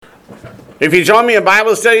If you join me in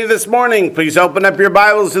Bible study this morning, please open up your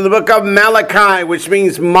Bibles to the book of Malachi, which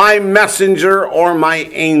means my messenger or my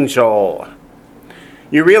angel.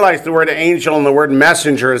 You realize the word angel and the word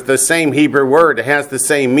messenger is the same Hebrew word. It has the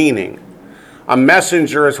same meaning. A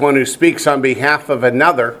messenger is one who speaks on behalf of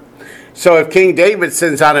another. So if King David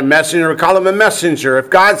sends out a messenger, we call him a messenger. If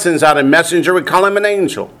God sends out a messenger, we call him an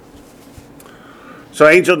angel. So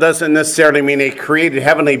angel doesn't necessarily mean a created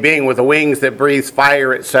heavenly being with wings that breathes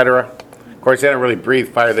fire, etc. Of course, they don't really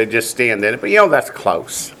breathe fire, they just stand in it. But that's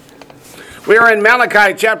close. We are in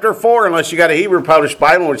Malachi chapter 4, unless you got a Hebrew published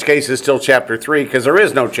Bible, in which case it's still chapter 3, because there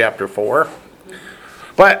is no chapter 4.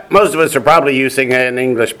 But most of us are probably using an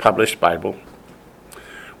English published Bible.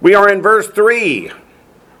 We are in verse 3.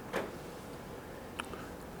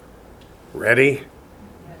 Ready?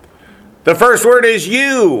 The first word is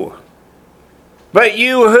you. But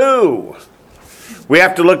you who? We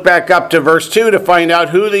have to look back up to verse 2 to find out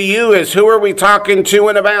who the you is. Who are we talking to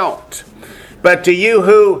and about? But to you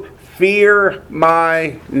who fear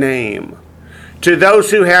my name. To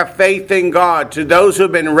those who have faith in God. To those who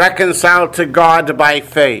have been reconciled to God by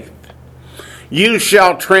faith. You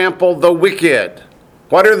shall trample the wicked.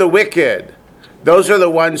 What are the wicked? Those are the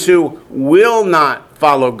ones who will not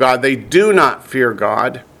follow God. They do not fear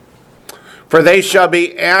God. For they shall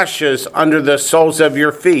be ashes under the soles of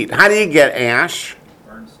your feet. How do you get ash?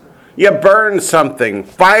 You burn something.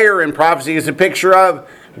 Fire in prophecy is a picture of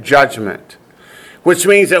judgment. Which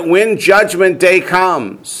means that when judgment day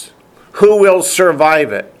comes, who will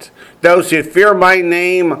survive it? Those who fear my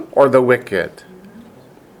name or the wicked?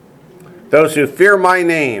 Those who fear my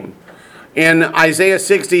name. In Isaiah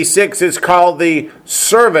 66, it's called the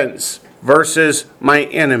servants versus my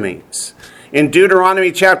enemies. In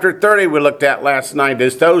Deuteronomy chapter 30, we looked at last night,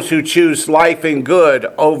 as those who choose life and good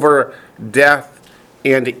over death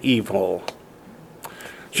and evil.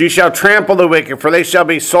 You shall trample the wicked, for they shall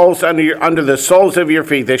be soles under the soles of your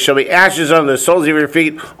feet. They shall be ashes under the soles of your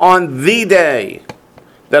feet on the day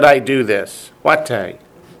that I do this. What day?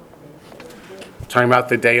 Talking about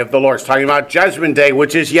the day of the Lord. It's talking about Judgment Day,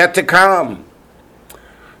 which is yet to come.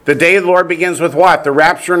 The day of the Lord begins with what? The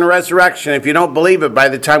rapture and the resurrection. If you don't believe it, by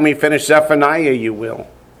the time we finish Zephaniah, you will.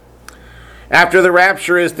 After the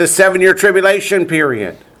rapture is the 7-year tribulation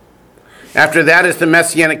period. After that is the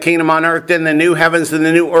Messianic kingdom on earth, then the new heavens and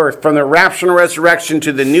the new earth. From the rapture and resurrection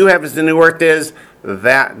to the new heavens and the new earth is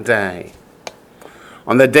that day.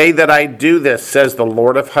 On the day that I do this, says the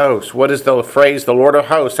Lord of hosts. What is the phrase, the Lord of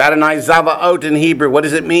hosts? Adonai Zavaot in Hebrew. What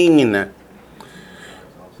does it mean? It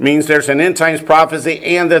means there's an end times prophecy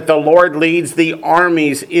and that the Lord leads the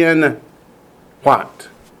armies in what?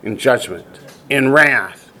 In judgment, in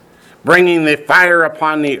wrath, bringing the fire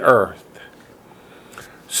upon the earth.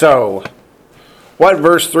 So, what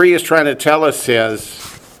verse 3 is trying to tell us is,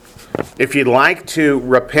 if you'd like to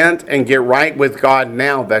repent and get right with God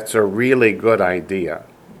now, that's a really good idea.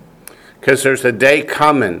 Because there's a day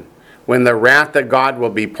coming when the wrath of God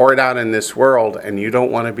will be poured out in this world, and you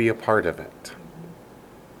don't want to be a part of it.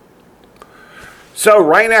 So,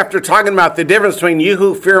 right after talking about the difference between you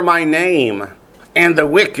who fear my name and the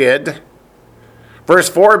wicked, verse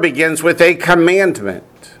 4 begins with a commandment.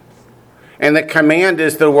 And the command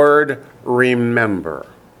is the word remember.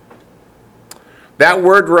 That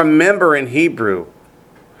word remember in Hebrew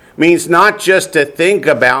means not just to think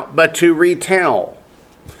about, but to retell.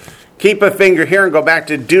 Keep a finger here and go back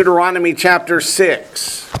to Deuteronomy chapter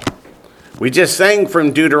 6. We just sang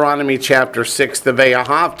from Deuteronomy chapter 6, the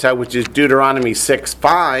Ve'ahavta, which is Deuteronomy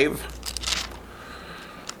 6:5.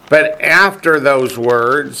 But after those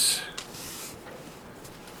words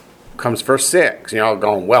comes verse 6. You're all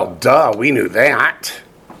going, well, duh, we knew that.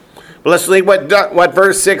 But let's see what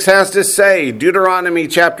verse 6 has to say. Deuteronomy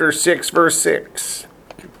chapter 6, verse 6.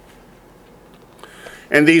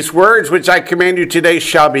 And these words which I command you today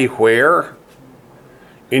shall be where?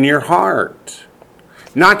 In your heart.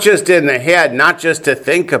 Not just in the head, not just to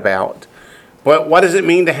think about. But what does it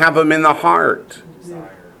mean to have them in the heart?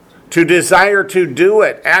 To desire to do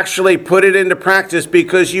it. Actually put it into practice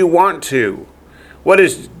because you want to. What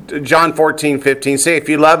does John 14:15 say? If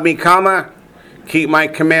you love me, keep my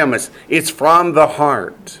commandments. It's from the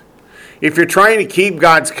heart. If you're trying to keep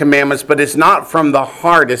God's commandments, but it's not from the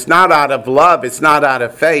heart, it's not out of love, it's not out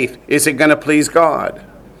of faith, is it going to please God?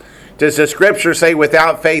 Does the scripture say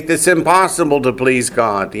without faith it's impossible to please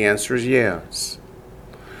God? The answer is yes.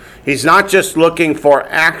 He's not just looking for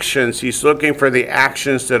actions, he's looking for the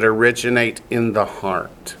actions that originate in the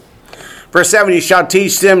heart. Verse 7, you shall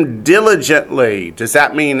teach them diligently. Does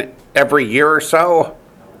that mean every year or so?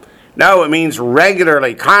 No, it means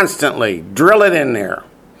regularly, constantly. Drill it in there.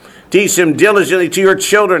 Teach them diligently to your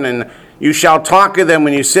children, and you shall talk of them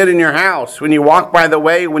when you sit in your house, when you walk by the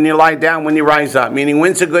way, when you lie down, when you rise up. Meaning,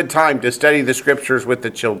 when's a good time to study the scriptures with the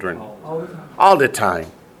children? All the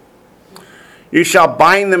time. You shall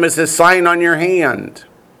bind them as a sign on your hand.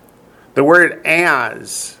 The word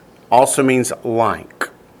as also means like.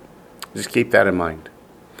 Just keep that in mind.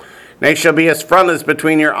 They shall be as frontlets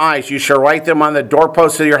between your eyes. You shall write them on the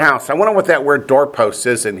doorposts of your house. I wonder what that word doorpost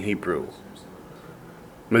is in Hebrew.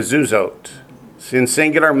 Mezuzot. It's in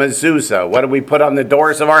singular, mezuzah. What do we put on the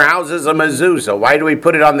doors of our houses? A mezuzah. Why do we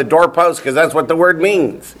put it on the doorpost? Because that's what the word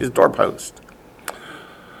means, is doorpost.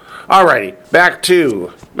 Alrighty, back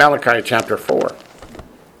to Malachi chapter 4.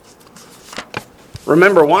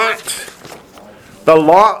 Remember what? The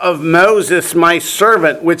law of Moses, my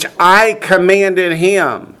servant, which I commanded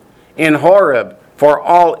him in Horeb for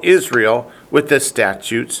all Israel with the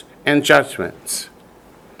statutes and judgments.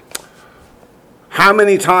 How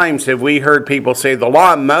many times have we heard people say the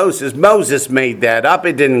law of Moses made that up.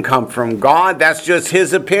 It didn't come from God. That's just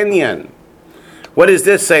his opinion. What does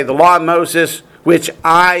this say? The law of Moses, which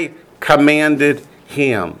I commanded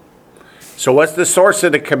him. So what's the source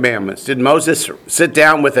of the commandments? Did Moses sit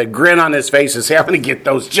down with a grin on his face and say, I'm going to get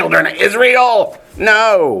those children of Israel?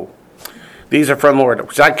 No. These are from the Lord,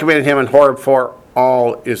 which I commanded him in Horeb for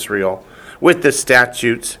all Israel, with the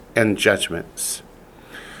statutes and judgments.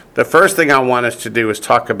 The first thing I want us to do is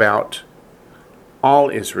talk about all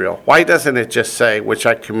Israel. Why doesn't it just say, which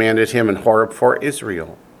I commanded him in Horeb for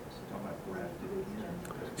Israel?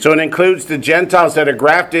 So it includes the Gentiles that are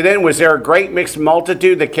grafted in. Was there a great mixed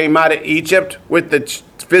multitude that came out of Egypt with the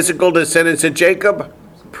physical descendants of Jacob?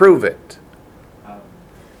 Prove it.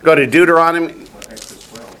 Go to Deuteronomy.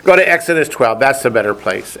 Go to Exodus 12. That's the better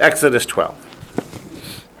place. Exodus 12.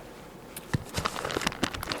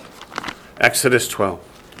 Exodus 12.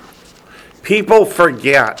 People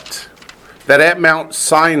forget that at Mount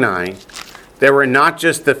Sinai, there were not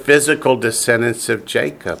just the physical descendants of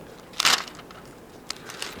Jacob.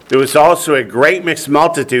 There was also a great mixed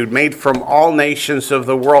multitude made from all nations of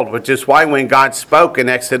the world, which is why when God spoke in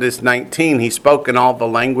Exodus 19, he spoke in all the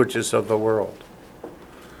languages of the world.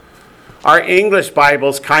 Our English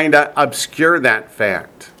Bibles kind of obscure that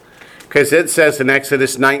fact, because it says in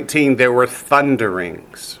Exodus 19 there were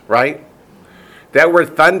thunderings, right? That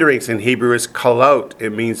word thunderings in Hebrew is kolot. It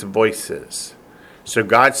means voices. So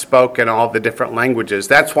God spoke in all the different languages.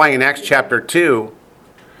 That's why in Acts chapter 2,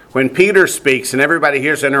 when Peter speaks and everybody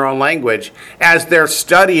hears in their own language, as they're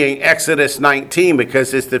studying Exodus 19,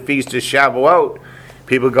 because it's the Feast of Shavuot,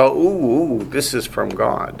 people go, ooh, this is from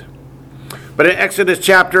God. But in Exodus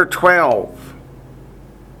chapter 12,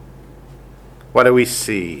 what do we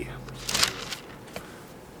see?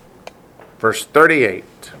 Verse 38.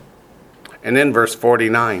 And then verse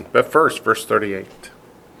 49. But first, verse 38.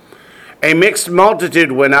 A mixed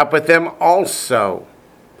multitude went up with them also,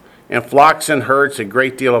 and flocks and herds, a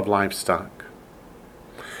great deal of livestock.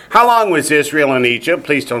 How long was Israel in Egypt?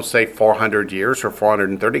 Please don't say 400 years or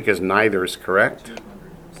 430, because neither is correct.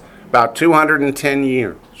 About 210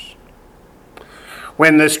 years.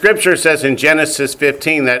 When the scripture says in Genesis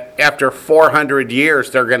 15 that after 400 years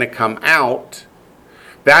they're going to come out,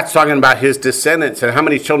 that's talking about his descendants. And how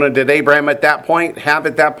many children did Abraham at that point have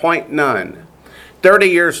at that point? None. 30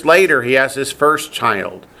 years later, he has his first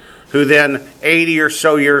child, who then 80 or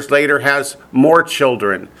so years later has more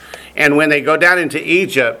children. And when they go down into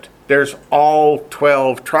Egypt, there's all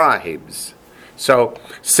 12 tribes. So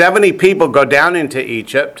 70 people go down into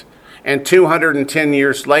Egypt, and 210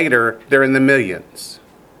 years later, they're in the millions.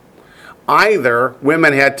 Either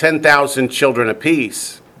women had 10,000 children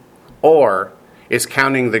apiece, or it's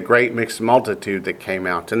counting the great mixed multitude that came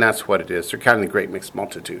out. And that's what it is. They're counting the great mixed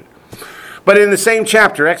multitude. But in the same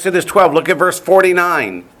chapter, Exodus 12, look at verse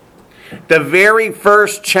 49. The very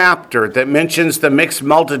first chapter that mentions the mixed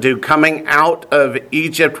multitude coming out of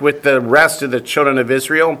Egypt with the rest of the children of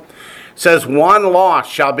Israel says, one law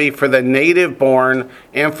shall be for the native born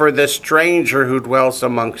and for the stranger who dwells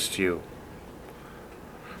amongst you.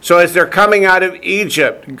 So as they're coming out of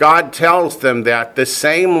Egypt, God tells them that the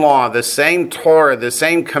same law, the same Torah, the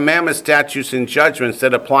same commandments, statutes, and judgments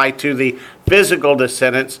that apply to the physical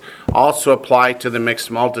descendants also apply to the mixed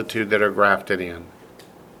multitude that are grafted in.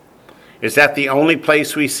 Is that the only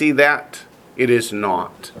place we see that? It is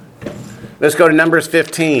not. Let's go to Numbers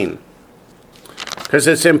 15. Because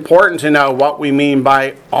it's important to know what we mean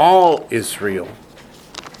by all Israel.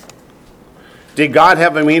 Did God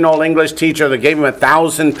have a mean old English teacher that gave him a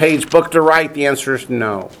 1,000-page book to write? The answer is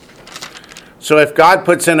no. So if God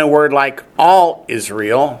puts in a word like all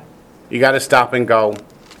Israel, you got to stop and go,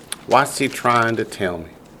 what's he trying to tell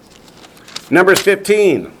me? Numbers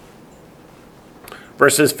 15.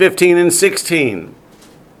 Verses 15 and 16.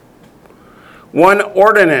 One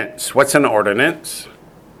ordinance. What's an ordinance?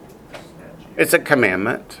 It's a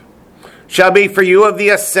commandment. Shall be for you of the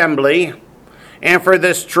assembly, and for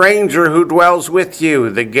the stranger who dwells with you.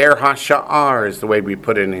 The ger hasha'ar is the way we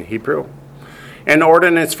put it in Hebrew. An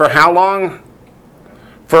ordinance for how long?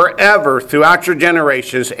 Forever, throughout your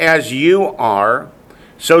generations, as you are,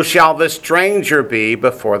 so shall the stranger be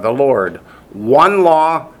before the Lord. One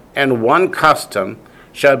law and one custom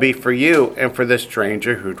shall be for you and for the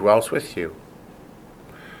stranger who dwells with you.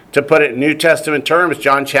 To put it in New Testament terms,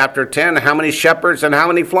 John chapter 10, how many shepherds and how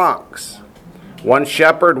many flocks? One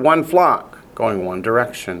shepherd, one flock, going one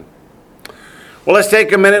direction. Well, let's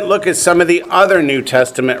take a minute and look at some of the other New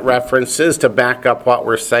Testament references to back up what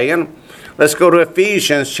we're saying. Let's go to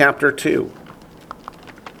Ephesians chapter 2.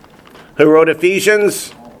 Who wrote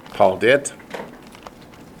Ephesians? Paul did.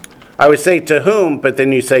 I would say to whom, but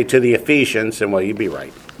then you say to the Ephesians, and well, you'd be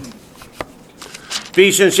right.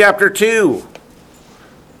 Ephesians chapter 2.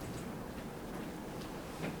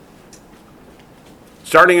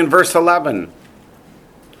 Starting in verse 11.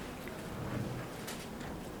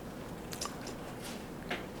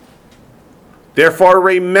 Therefore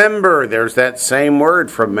remember, there's that same word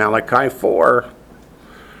from Malachi 4.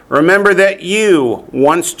 Remember that you,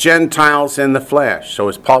 once Gentiles in the flesh. So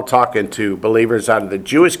is Paul talking to believers out of the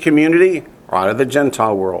Jewish community or out of the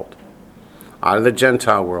Gentile world? Out of the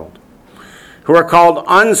Gentile world. Who are called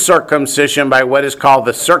uncircumcision by what is called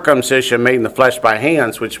the circumcision made in the flesh by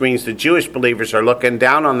hands, which means the Jewish believers are looking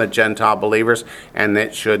down on the Gentile believers, and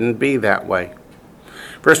it shouldn't be that way.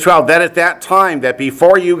 Verse 12, that at that time, that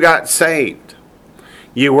before you got saved,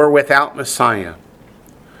 you were without Messiah,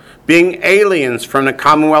 being aliens from the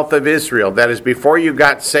commonwealth of Israel. That is, before you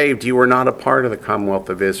got saved, you were not a part of the commonwealth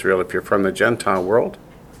of Israel if you're from the Gentile world,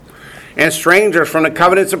 and strangers from the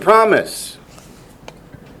covenants of promise.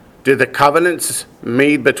 Did the covenants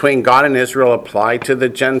made between God and Israel apply to the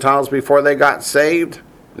Gentiles before they got saved?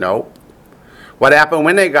 No. What happened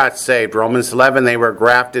when they got saved? Romans 11, they were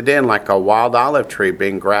grafted in like a wild olive tree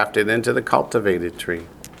being grafted into the cultivated tree.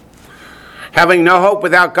 Having no hope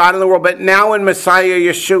without God in the world, but now in Messiah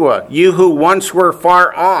Yeshua, you who once were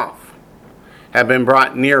far off have been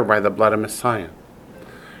brought near by the blood of Messiah.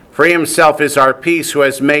 For he himself is our peace, who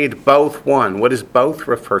has made both one. What does both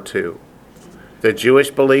refer to? The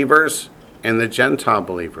Jewish believers and the Gentile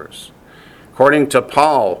believers. According to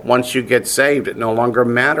Paul, once you get saved, it no longer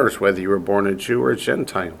matters whether you were born a Jew or a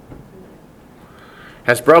Gentile.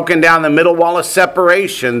 Has broken down the middle wall of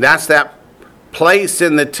separation. That's that place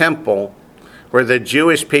in the temple where the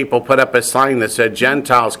Jewish people put up a sign that said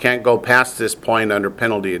Gentiles can't go past this point under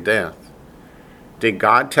penalty of death. Did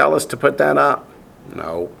God tell us to put that up?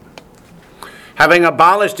 No. Having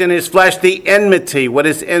abolished in his flesh the enmity. What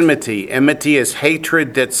is enmity? Enmity is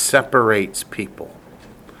hatred that separates people.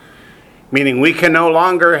 Meaning we can no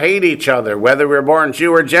longer hate each other, whether we're born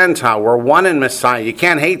Jew or Gentile. We're one in Messiah. You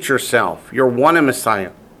can't hate yourself. You're one in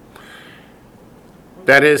Messiah.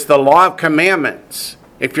 That is the law of commandments.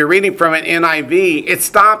 If you're reading from an NIV, it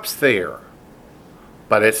stops there.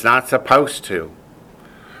 But it's not supposed to.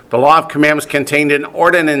 The law of commandments contained in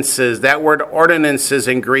ordinances. That word ordinances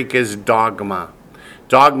in Greek is dogma.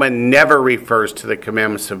 Dogma never refers to the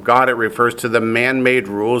commandments of God. It refers to the man-made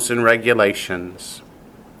rules and regulations.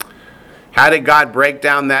 How did God break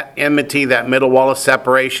down that enmity, that middle wall of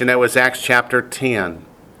separation? It was Acts chapter 10.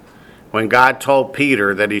 When God told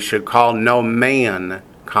Peter that he should call no man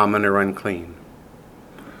common or unclean.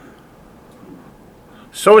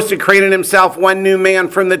 So as to create in himself one new man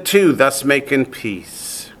from the two, thus making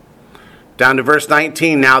peace. Down to verse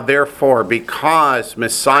 19, now therefore, because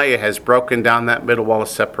Messiah has broken down that middle wall of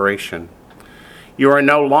separation, you are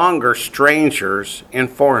no longer strangers and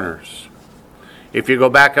foreigners. If you go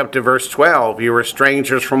back up to verse 12, you were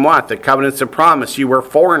strangers from what? The covenants of promise. You were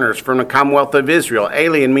foreigners from the commonwealth of Israel.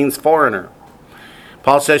 Alien means foreigner.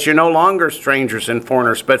 Paul says you're no longer strangers and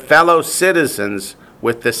foreigners, but fellow citizens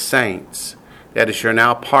with the saints. That is, you're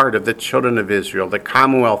now part of the children of Israel, the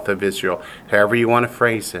commonwealth of Israel, however you want to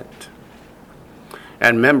phrase it,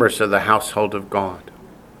 and members of the household of God.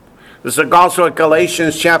 This is also at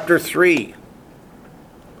Galatians chapter 3.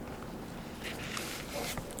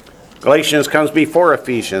 Galatians comes before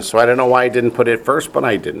Ephesians, so I don't know why I didn't put it first, but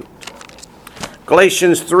I didn't.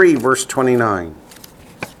 Galatians 3, verse 29.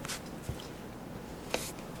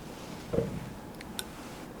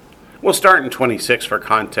 We'll start in 26 for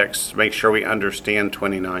context to make sure we understand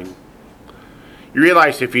 29. You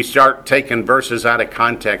realize if you start taking verses out of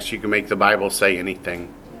context, you can make the Bible say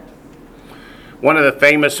anything. One of the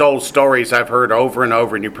famous old stories I've heard over and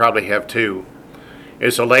over, and you probably have too,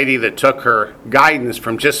 is a lady that took her guidance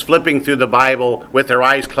from just flipping through the Bible with her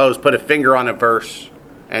eyes closed, put a finger on a verse,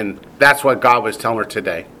 and that's what God was telling her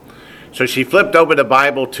today. So she flipped over the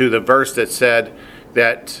Bible to the verse that said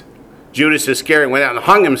that Judas Iscariot went out and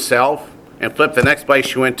hung himself, and flipped the next place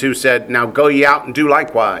she went to, said, now go ye out and do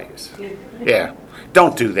likewise. Yeah,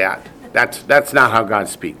 don't do that. That's not how God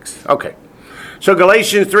speaks. Okay. So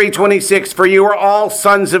Galatians 3:26, for you are all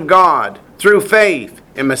sons of God through faith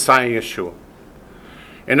in Messiah Yeshua.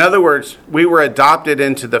 In other words, we were adopted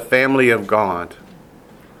into the family of God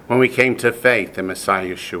when we came to faith in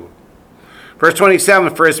Messiah Yeshua. Verse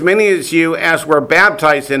 27, for as many as you as were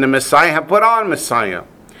baptized in the Messiah have put on Messiah.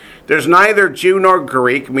 There's neither Jew nor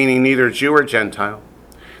Greek, meaning neither Jew or Gentile.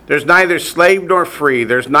 There's neither slave nor free.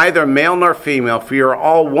 There's neither male nor female, for you are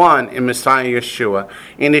all one in Messiah Yeshua.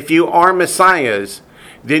 And if you are Messiahs,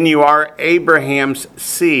 then you are Abraham's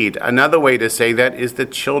seed. Another way to say that is the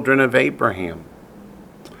children of Abraham.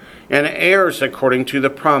 And heirs according to the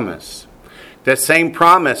promise. That same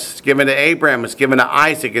promise given to Abraham was given to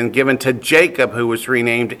Isaac and given to Jacob, who was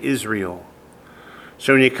renamed Israel.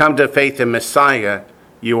 So when you come to faith in Messiah,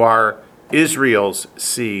 you are Israel's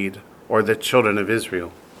seed, or the children of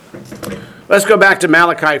Israel. Let's go back to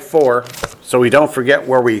Malachi 4, so we don't forget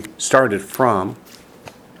where we started from.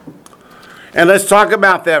 And let's talk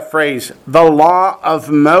about that phrase, the law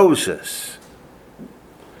of Moses,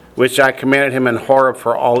 which I commanded him in Horeb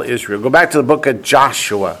for all Israel. Go back to the book of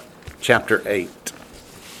Joshua, chapter 8.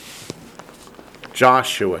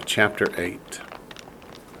 Joshua, chapter 8.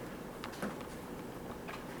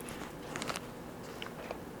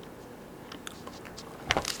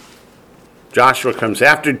 Joshua comes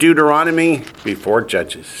after Deuteronomy, before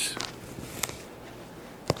Judges.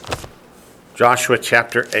 Joshua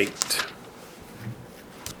chapter 8.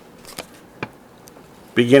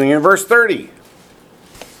 Beginning in verse 30.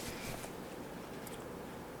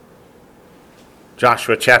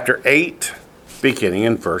 Joshua chapter 8, beginning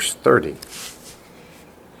in verse 30.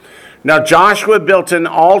 Now Joshua built an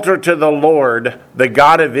altar to the Lord, the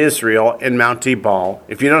God of Israel, in Mount Ebal.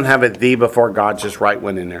 If you don't have it, "the" before God, just write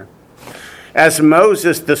one in there. As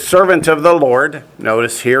Moses, the servant of the Lord,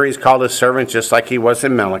 notice here he's called a servant just like he was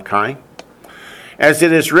in Malachi. As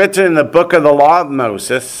it is written in the book of the law of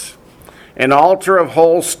Moses, an altar of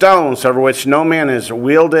whole stones over which no man has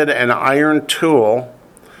wielded an iron tool.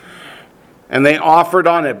 And they offered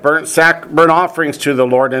on it burnt offerings to the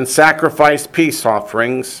Lord and sacrificed peace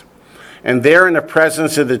offerings. And there in the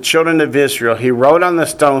presence of the children of Israel, he wrote on the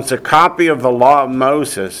stones a copy of the law of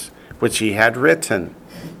Moses, which he had written.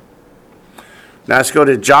 Now let's go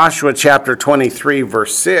to Joshua chapter 23,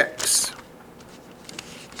 verse 6.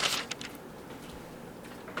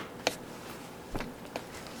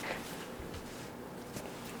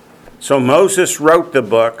 So Moses wrote the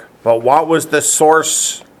book, but what was the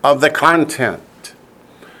source of the content?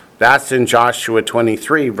 That's in Joshua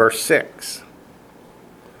 23, verse 6.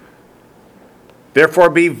 Therefore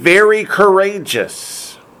be very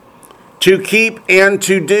courageous to keep and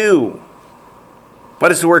to do. What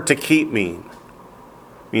does the word to keep mean?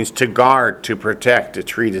 It means to guard, to protect, to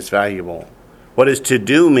treat as valuable. What does to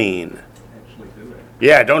do mean? Actually do it.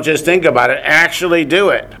 Yeah, don't just think about it. Actually do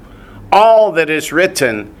it. All that is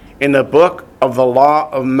written in the book of the law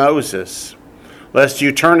of Moses, lest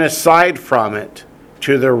you turn aside from it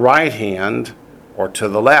to the right hand or to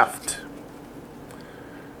the left.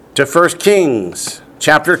 To 1 Kings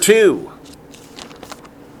chapter 2.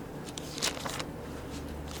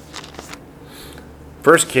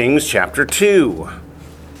 1 Kings chapter 2.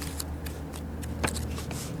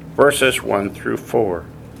 Verses 1 through 4.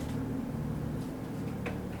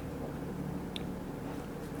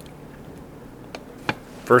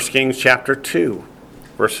 First Kings chapter 2,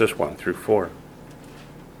 verses 1 through 4.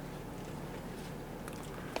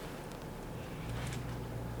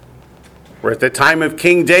 We're at the time of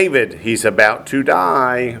King David. He's about to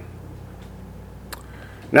die.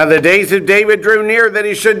 Now the days of David drew near that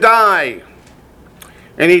he should die.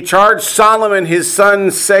 And he charged Solomon his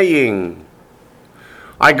son, saying,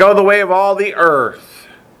 I go the way of all the earth.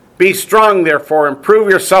 Be strong, therefore, and prove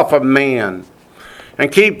yourself a man,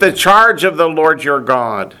 and keep the charge of the Lord your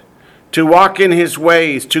God, to walk in his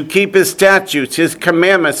ways, to keep his statutes, his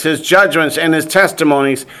commandments, his judgments, and his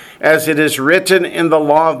testimonies, as it is written in the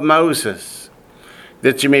law of Moses,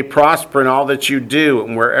 that you may prosper in all that you do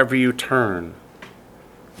and wherever you turn.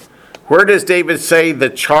 Where does David say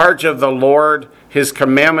the charge of the Lord, his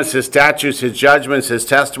commandments, his statutes, his judgments, his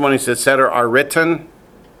testimonies, etc. are written?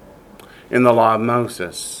 In the law of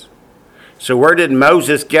Moses. So where did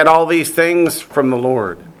Moses get all these things? From the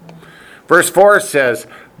Lord. Verse 4 says,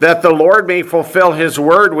 that the Lord may fulfill his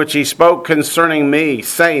word which he spoke concerning me,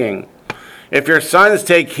 saying, if your sons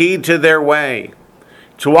take heed to their way,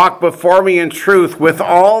 to walk before me in truth with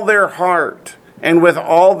all their heart and with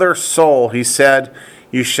all their soul, he said,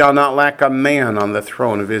 you shall not lack a man on the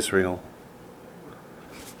throne of Israel.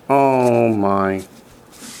 Oh my.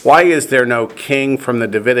 Why is there no king from the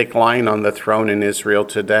Davidic line on the throne in Israel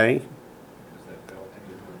today?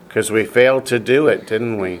 Because we failed to do it,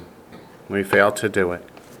 didn't we? We failed to do it.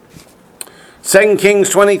 2 Kings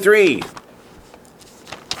 23.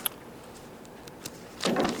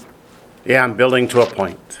 Yeah, I'm building to a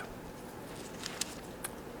point.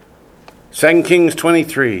 2 Kings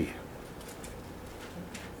 23.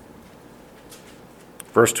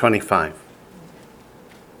 Verse 25.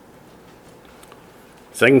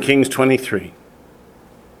 2 Kings 23.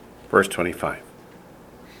 Verse 25.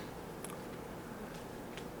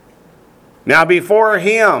 Now before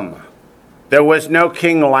him there was no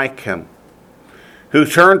king like him, who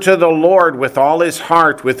turned to the Lord with all his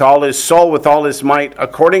heart, with all his soul, with all his might,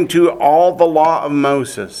 according to all the law of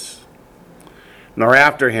Moses. Nor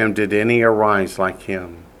after him did any arise like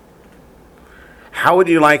him. How would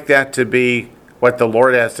you like that to be what the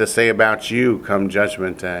Lord has to say about you come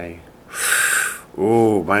Judgment Day?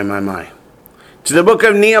 Ooh, my. To the book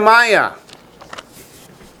of Nehemiah.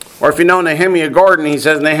 Or if you know Nehemiah Gordon, he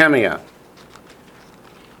says Nehemiah.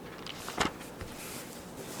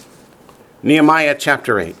 Nehemiah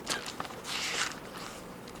chapter 8.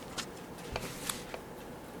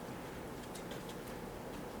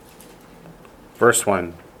 Verse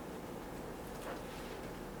 1.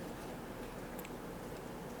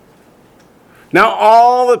 Now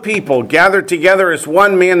all the people gathered together as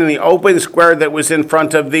one man in the open square that was in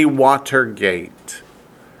front of the water gate.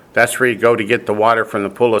 That's where you go to get the water from the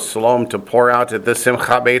pool of Siloam to pour out at the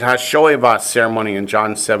Simcha Beit HaShoevah ceremony in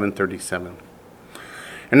John 7:37.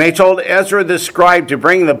 And they told Ezra the scribe to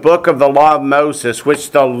bring the book of the law of Moses,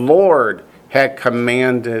 which the Lord had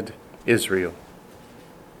commanded Israel.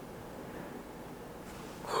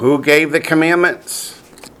 Who gave the commandments?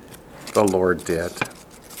 The Lord did.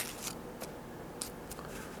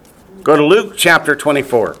 Go to Luke chapter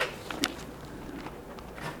 24.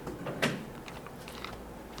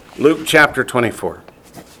 Luke chapter 24.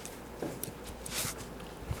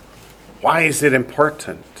 Why is it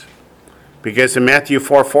important? Because in Matthew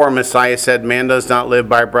 4:4, Messiah said, man does not live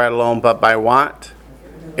by bread alone, but by what?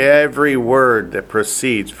 Every word that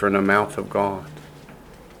proceeds from the mouth of God.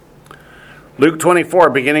 Luke 24,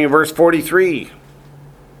 beginning of verse 43.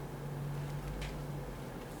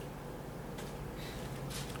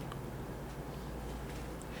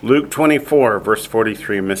 Luke 24, verse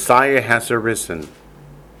 43. Messiah has arisen.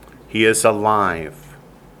 He is alive.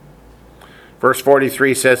 Verse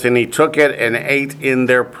 43 says, and he took it and ate in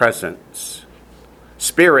their presence.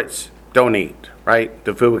 Spirits don't eat, right?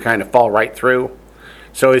 The food would kind of fall right through.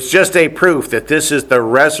 So it's just a proof that this is the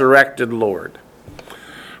resurrected Lord.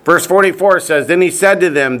 Verse 44 says, then he said to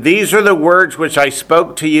them, these are the words which I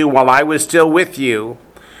spoke to you while I was still with you,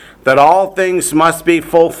 that all things must be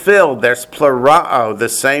fulfilled. There's plerao, the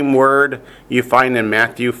same word you find in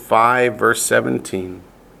Matthew 5, verse 17.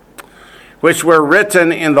 Which were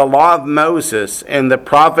written in the law of Moses and the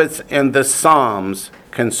prophets and the Psalms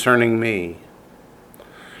concerning me.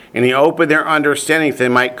 And he opened their understanding that they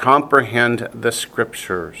might comprehend the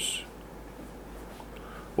scriptures.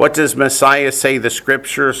 What does Messiah say the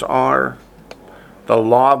scriptures are? The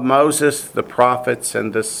law of Moses, the prophets,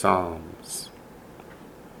 and the Psalms.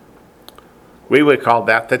 We would call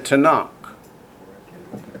that the Tanakh.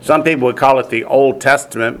 Some people would call it the Old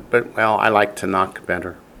Testament, but, well, I like Tanakh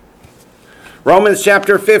better. Romans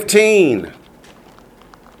chapter 15.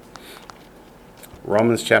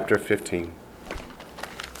 Romans chapter 15.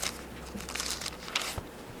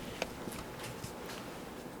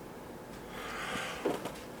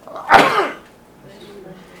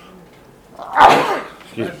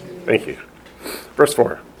 Thank you. Verse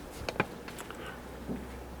 4.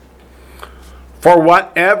 For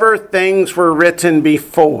whatever things were written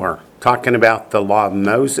before, talking about the law of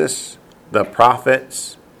Moses, the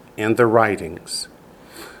prophets, and the writings,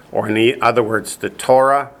 or in other words, the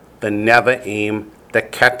Torah, the Nevi'im, the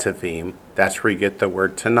Ketuvim. That's where you get the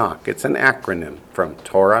word Tanakh. It's an acronym from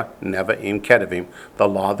Torah, Nevi'im, Ketuvim, the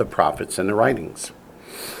law, the prophets, and the writings.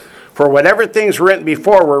 For whatever things were written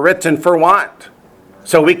before were written for what?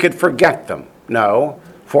 So we could forget them. No,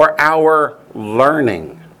 for our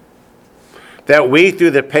learning. That we,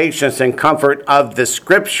 through the patience and comfort of the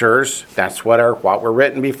scriptures, that's what were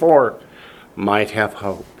written before, might have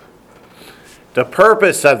hope. The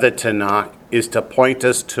purpose of the Tanakh is to point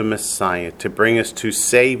us to Messiah, to bring us to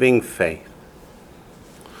saving faith.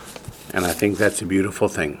 And I think that's a beautiful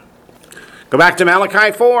thing. Go back to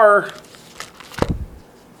Malachi 4.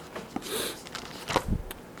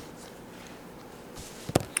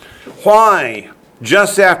 Why,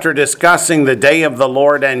 just after discussing the day of the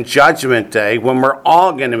Lord and Judgment Day, when we're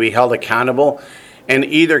all going to be held accountable and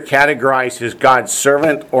either categorized as God's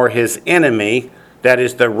servant or his enemy, that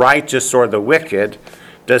is the righteous or the wicked,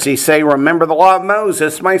 does he say, remember the law of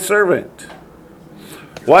Moses, my servant?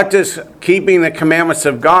 What does keeping the commandments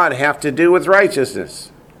of God have to do with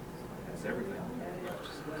righteousness?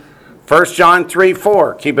 1 John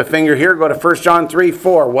 3:4. Keep a finger here. Go to 1 John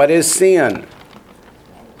 3:4. What is sin?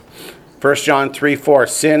 1 John 3:4.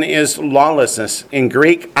 Sin is lawlessness. In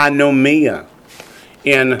Greek, anomia.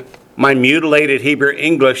 In my mutilated Hebrew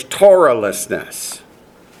English, Torahlessness.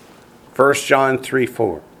 1 John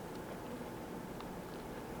 3:4.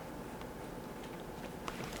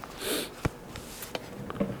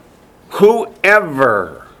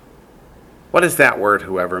 Whoever. What does that word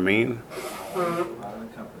whoever mean?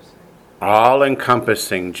 All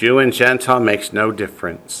encompassing. Jew and Gentile makes no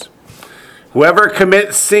difference. Whoever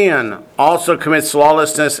commits sin also commits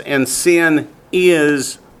lawlessness, and sin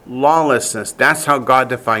is lawlessness. That's how God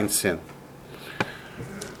defines sin.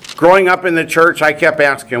 Growing up in the church, I kept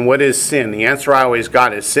asking, what is sin? The answer I always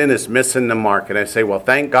got is sin is missing the mark. And I say, well,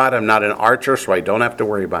 thank God I'm not an archer, so I don't have to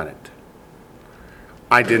worry about it.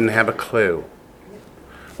 I didn't have a clue.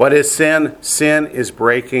 What is sin? Sin is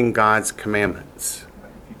breaking God's commandments.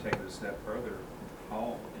 If you take it a step further,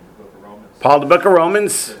 Paul in the book of Romans. Paul, the book of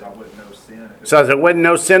Romans, says I wouldn't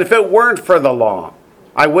know sin if it weren't for the law.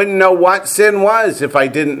 I wouldn't know what sin was if I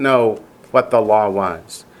didn't know what the law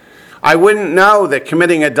was. I wouldn't know that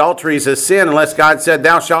committing adultery is a sin unless God said,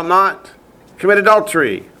 thou shalt not commit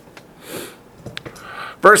adultery.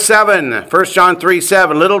 Verse 7, 1 John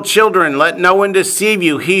 3:7, little children, let no one deceive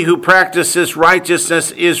you. He who practices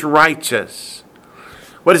righteousness is righteous.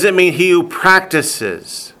 What does it mean, he who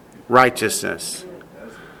practices righteousness?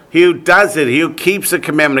 He who does it, he who keeps the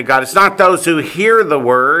commandment of God. It's not those who hear the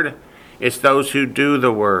word, it's those who do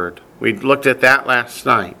the word. We looked at that last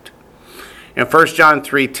night. In 1 John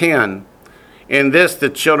 3:10, in this the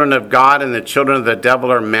children of God and the children of the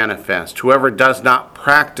devil are manifest. Whoever does not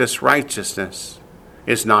practice righteousness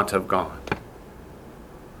is not of God.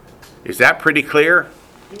 Is that pretty clear?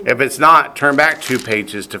 If it's not, turn back 2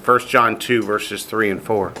 pages to 1 John 2, verses 3 and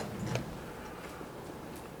 4.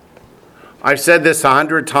 I've said this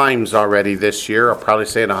 100 times already this year. I'll probably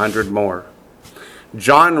say it 100 more.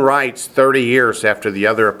 John writes 30 years after the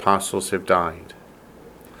other apostles have died.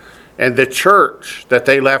 And the church that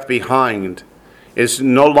they left behind is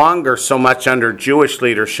no longer so much under Jewish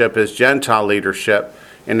leadership as Gentile leadership,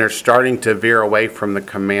 and they're starting to veer away from the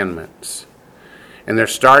commandments. And they're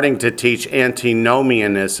starting to teach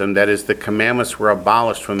antinomianism, that is, the commandments were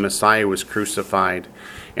abolished when Messiah was crucified.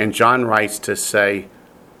 And John writes to say,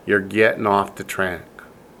 you're getting off the track.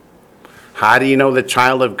 How do you know the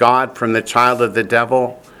child of God from the child of the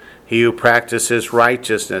devil? He who practices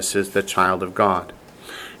righteousness is the child of God.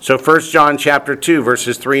 So 1 John chapter 2,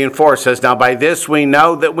 verses 3 and 4 says, now by this we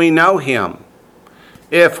know that we know him,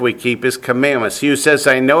 if we keep his commandments. He who says,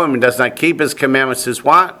 I know him, and does not keep his commandments is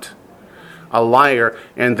what? A liar,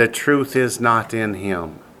 and the truth is not in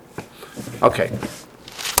him. Okay,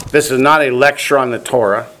 this is not a lecture on the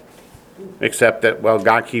Torah, except that, well,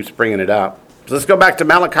 God keeps bringing it up. So let's go back to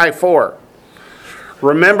Malachi 4.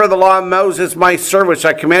 Remember the law of Moses, my servant, which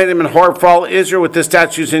I commanded him in Horeb for all Israel with the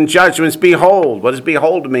statutes and judgments. Behold. What does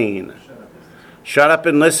behold mean? Shut up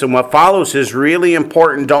and listen. What follows is really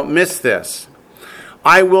important. Don't miss this.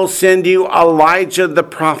 I will send you Elijah the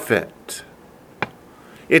prophet.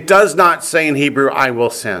 It does not say in Hebrew, I will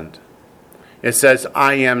send. It says,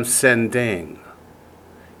 I am sending.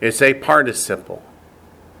 It's a participle.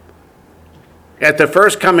 At the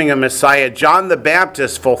first coming of Messiah, John the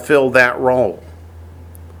Baptist fulfilled that role.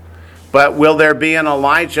 But will there be an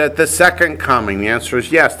Elijah at the second coming? The answer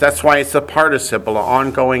is yes. That's why it's a participle, an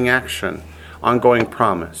ongoing action, ongoing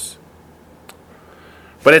promise.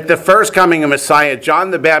 But at the first coming of Messiah,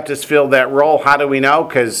 John the Baptist filled that role. How do we know?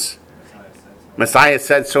 Because Messiah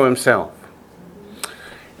said so himself.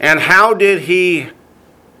 And how did he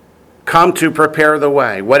come to prepare the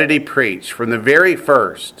way? What did he preach? From the very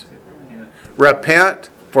first, repent,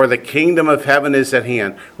 for the kingdom of heaven is at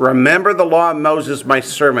hand. Remember the law of Moses, my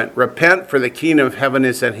servant. Repent, for the kingdom of heaven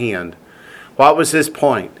is at hand. What was his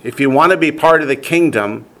point? If you want to be part of the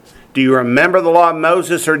kingdom, do you remember the law of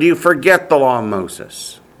Moses, or do you forget the law of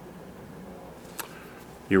Moses?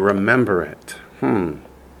 You remember it.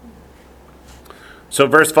 So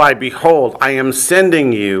verse 5, behold, I am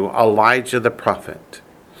sending you Elijah the prophet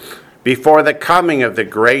before the coming of the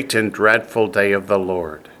great and dreadful day of the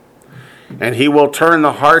Lord. And he will turn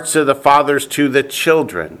the hearts of the fathers to the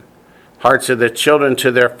children, hearts of the children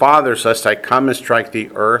to their fathers, lest I come and strike the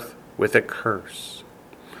earth with a curse.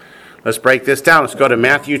 Let's break this down. Let's go to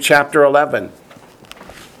Matthew chapter 11.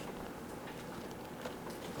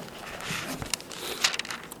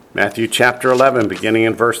 Matthew chapter 11, beginning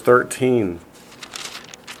in verse 13.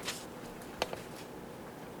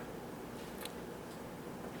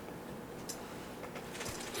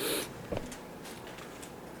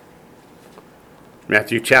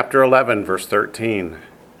 Matthew chapter 11, verse 13.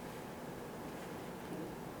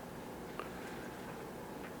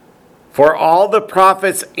 For all the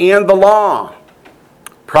prophets and the law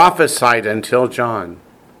prophesied until John.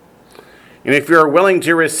 And if you are willing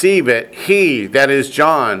to receive it, he, that is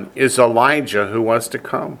John, is Elijah who was to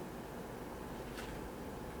come.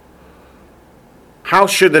 How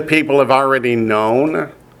should the people have already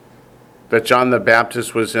known that John the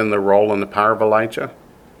Baptist was in the role and the power of Elijah?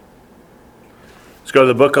 Let's go to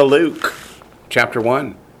the book of Luke, chapter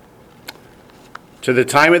 1. To the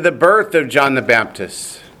time of the birth of John the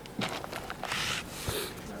Baptist.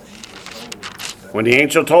 When the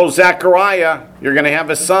angel told Zechariah, you're going to have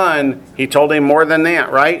a son, he told him more than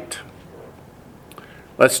that, right?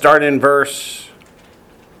 Let's start in verse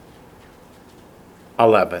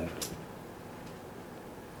 11.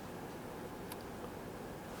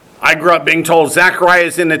 I grew up being told Zechariah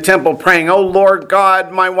is in the temple praying, oh Lord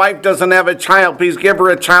God, my wife doesn't have a child. Please give her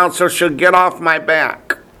a child so she'll get off my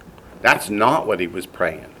back. That's not what he was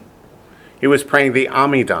praying. He was praying the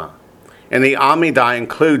Amidah. And the Amidah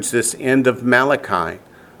includes this end of Malachi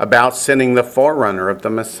about sending the forerunner of the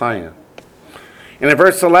Messiah. And in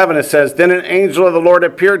verse 11 it says, Then an angel of the Lord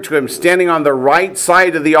appeared to him, standing on the right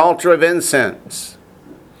side of the altar of incense.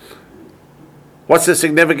 What's the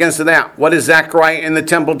significance of that? What is Zechariah in the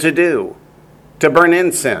temple to do? To burn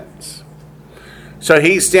incense. So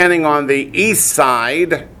he's standing on the east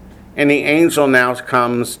side, and the angel now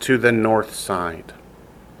comes to the north side.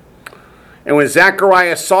 And when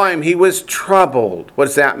Zechariah saw him, he was troubled. What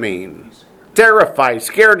does that mean? Terrified,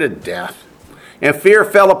 scared to death. And fear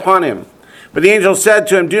fell upon him. But the angel said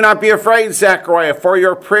to him, Do not be afraid, Zechariah, for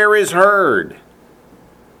your prayer is heard.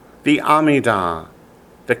 The Amidah,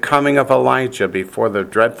 the coming of Elijah before the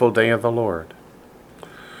dreadful day of the Lord.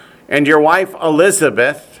 And your wife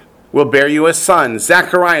Elizabeth will bear you a son.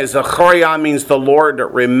 Zechariah, Zechariah means the Lord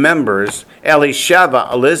remembers.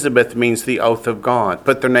 Elisheva, Elizabeth means the oath of God.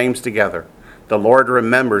 Put their names together. The Lord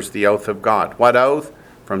remembers the oath of God. What oath?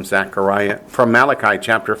 From Malachi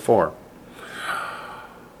chapter 4.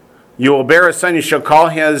 You will bear a son, you shall call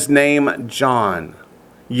his name John.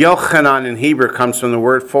 Yochanan in Hebrew comes from the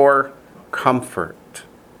word for comfort.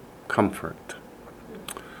 Comfort.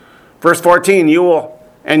 Verse 14, you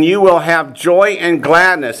will have joy and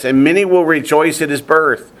gladness, and many will rejoice at his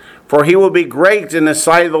birth. For he will be great in the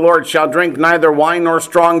sight of the Lord, shall drink neither wine nor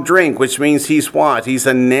strong drink, which means he's what? He's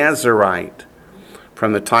a Nazarite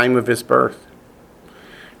from the time of his birth.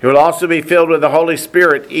 He will also be filled with the Holy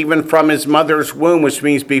Spirit, even from his mother's womb, which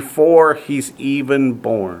means before he's even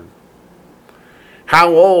born. How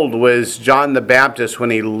old was John the Baptist when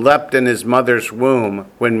he leapt in his mother's womb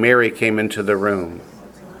when Mary came into the room?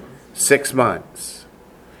 6 months.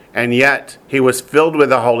 And yet he was filled with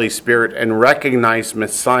the Holy Spirit and recognized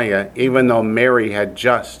Messiah, even though Mary had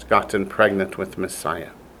just gotten pregnant with Messiah.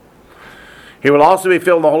 He will also be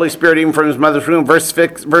filled with the Holy Spirit even from his mother's womb. Verse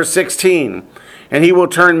 16. And he will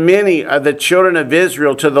turn many of the children of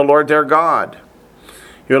Israel to the Lord their God.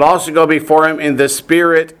 He will also go before him in the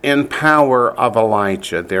spirit and power of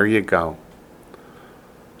Elijah. There you go.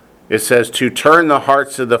 It says to turn the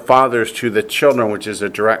hearts of the fathers to the children, which is a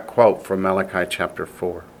direct quote from Malachi chapter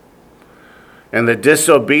 4. And the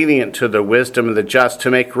disobedient to the wisdom of the just,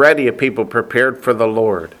 to make ready a people prepared for the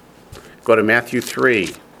Lord. Go to Matthew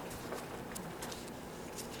 3.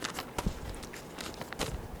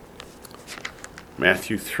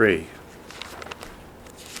 Matthew 3.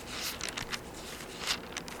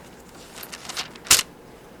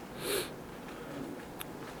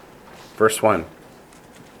 Verse 1.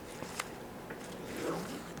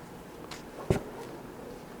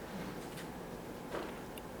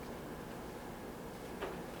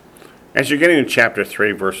 As you're getting to chapter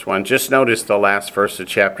 3, verse 1, just notice the last verse of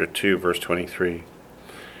chapter 2, verse 23,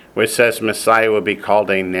 which says Messiah will be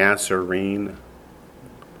called a Nazarene.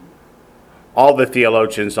 All the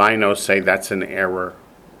theologians I know say that's an error,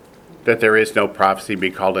 that there is no prophecy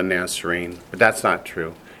be called a Nazarene. But that's not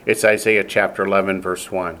true. It's Isaiah chapter 11,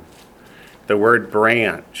 verse 1. The word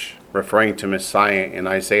branch, referring to Messiah in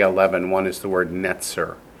Isaiah 11:1, is the word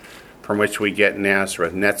netzer, from which we get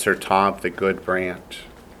Nazareth, Netzer Tav, the good branch.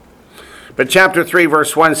 But chapter 3,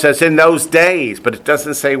 verse 1 says, in those days, but it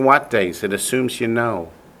doesn't say what days. It assumes you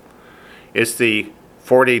know. It's the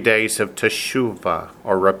 40 days of Teshuvah,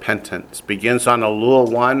 or repentance. Begins on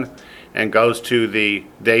Elul 1 and goes to the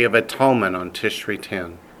Day of Atonement on Tishri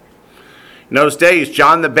 10. In those days,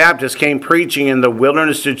 John the Baptist came preaching in the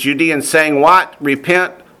wilderness of Judea and saying, what?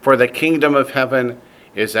 Repent, for the kingdom of heaven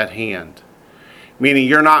is at hand. Meaning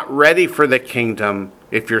you're not ready for the kingdom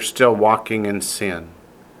if you're still walking in sin.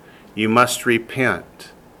 You must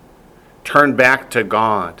repent. Turn back to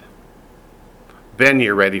God. Then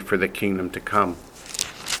you're ready for the kingdom to come.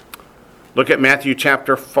 Look at Matthew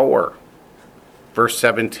chapter 4, verse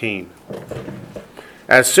 17.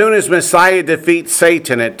 As soon as Messiah defeats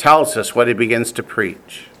Satan, it tells us what he begins to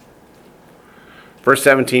preach. Verse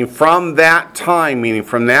 17, from that time, meaning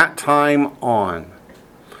from that time on,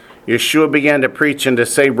 Yeshua began to preach and to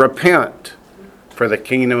say, repent, for the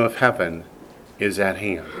kingdom of heaven is at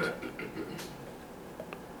hand.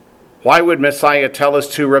 Why would Messiah tell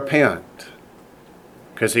us to repent?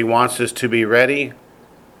 Because he wants us to be ready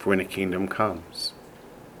for when the kingdom comes.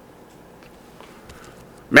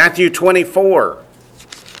 Matthew 24.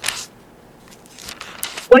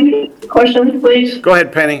 One question, please. Go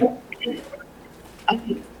ahead, Penny.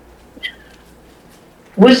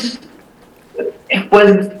 Was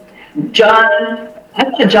John, I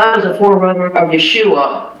thought John was a forerunner of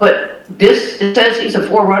Yeshua, but this, it says he's a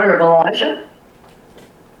forerunner of Elijah?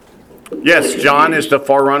 Yes, John is the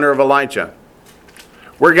forerunner of Elijah.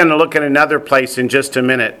 We're going to look at another place in just a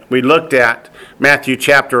minute. We looked at Matthew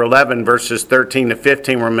chapter 11, verses 13 to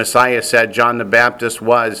 15, where Messiah said John the Baptist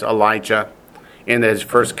was Elijah in his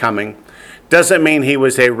first coming. Doesn't mean he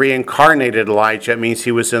was a reincarnated Elijah. It means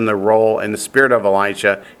he was in the role and the spirit of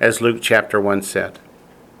Elijah, as Luke chapter 1 said.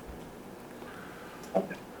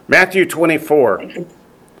 Matthew 24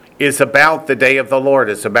 is about the day of the Lord.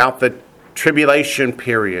 It's about the tribulation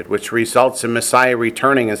period, which results in Messiah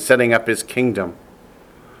returning and setting up his kingdom.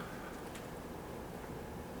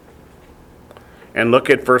 And look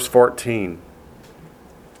at verse 14.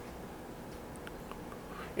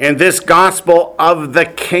 And this gospel of the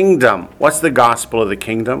kingdom. What's the gospel of the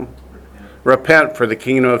kingdom? Repent, for the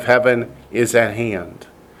kingdom of heaven is at hand.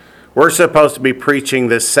 We're supposed to be preaching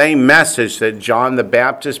the same message that John the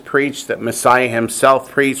Baptist preached, that Messiah himself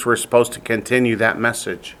preached. We're supposed to continue that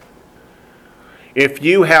message. If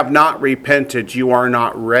you have not repented, you are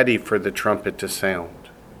not ready for the trumpet to sound.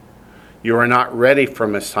 You are not ready for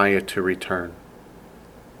Messiah to return.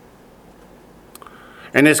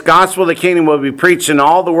 And this gospel of the kingdom will be preached in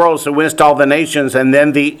all the world, so witness to all the nations, and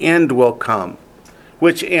then the end will come.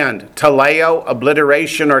 Which end? Teleo,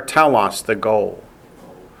 obliteration, or telos, the goal?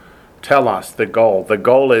 Telos, the goal. The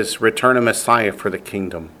goal is return of Messiah for the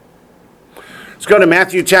kingdom. Let's go to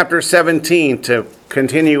Matthew chapter 17 to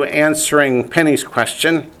continue answering Penny's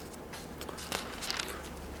question.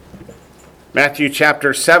 Matthew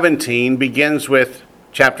chapter 17 begins with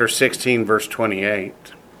chapter 16, verse 28.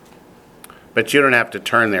 But you don't have to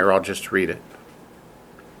turn there, I'll just read it.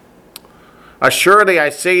 Assuredly I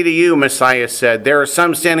say to you, Messiah said, there are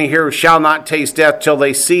some standing here who shall not taste death till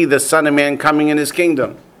they see the Son of Man coming in his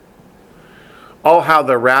kingdom. Oh, how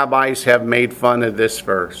the rabbis have made fun of this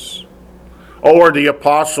verse. Oh, are the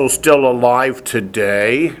apostles still alive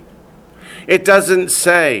today? It doesn't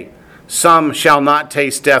say, some shall not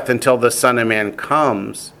taste death until the Son of Man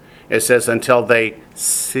comes. It says, until they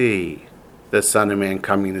see the Son of Man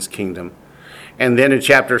coming in his kingdom. And then in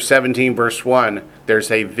chapter 17, verse 1, there's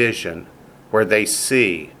a vision where they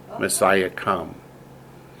see Messiah come.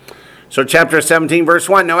 So chapter 17, verse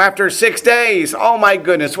 1, now after 6 days, oh my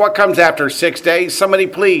goodness, what comes after 6 days? Somebody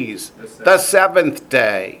please. The seventh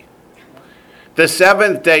day. The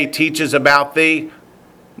seventh day teaches about the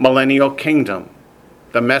millennial kingdom,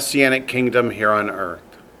 the messianic kingdom here on earth.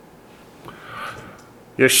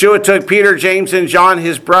 Yeshua took Peter, James, and John,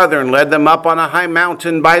 his brother, and led them up on a high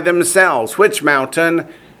mountain by themselves. Which mountain?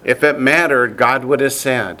 If it mattered, God would have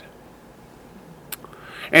said.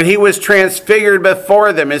 And he was transfigured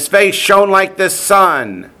before them. His face shone like the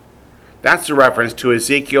sun. That's a reference to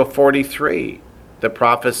Ezekiel 43, the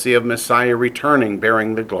prophecy of Messiah returning,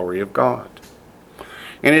 bearing the glory of God.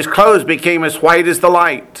 And his clothes became as white as the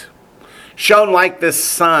light, shone like the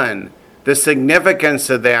sun. The significance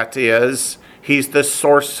of that is he's the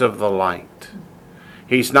source of the light.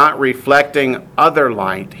 He's not reflecting other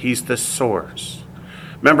light. He's the source.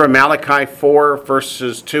 Remember Malachi 4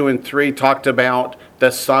 verses 2 and 3 talked about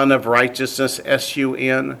the Son of Righteousness,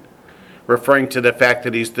 S-U-N, referring to the fact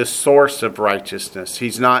that he's the source of righteousness.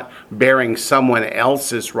 He's not bearing someone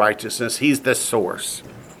else's righteousness. He's the source.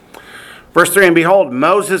 Verse 3, and behold,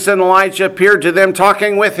 Moses and Elijah appeared to them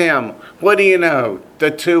talking with him. What do you know? The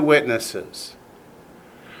two witnesses.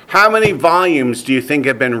 How many volumes do you think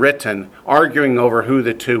have been written arguing over who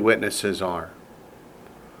the two witnesses are?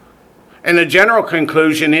 And the general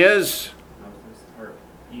conclusion is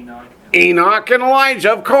Enoch and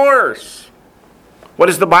Elijah, of course. What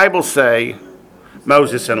does the Bible say?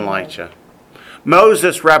 Moses and Elijah.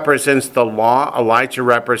 Moses represents the law. Elijah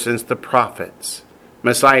represents the prophets.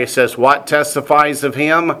 Messiah says, what testifies of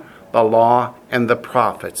him? The law and the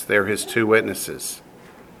prophets. They're his two witnesses.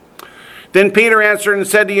 Then Peter answered and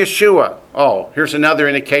said to Yeshua. Oh, here's another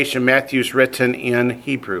indication Matthew's written in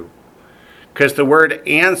Hebrew. Because the word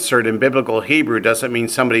answered in biblical Hebrew doesn't mean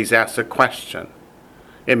somebody's asked a question.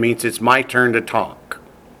 It means it's my turn to talk.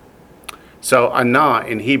 So ana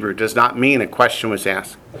in Hebrew does not mean a question was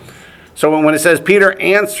asked. So when it says Peter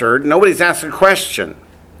answered, nobody's asked a question.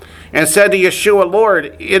 And said to Yeshua,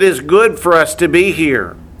 Lord, it is good for us to be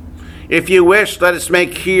here. If you wish, let us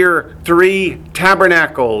make here 3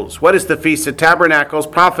 tabernacles. What is the Feast of Tabernacles?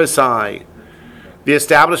 Prophesy. The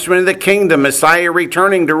establishment of the kingdom, Messiah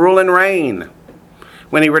returning to rule and reign.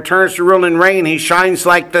 When he returns to rule and reign, he shines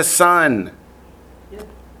like the sun.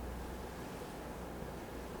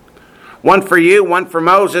 One for you, one for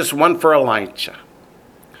Moses, one for Elijah.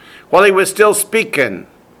 While he was still speaking,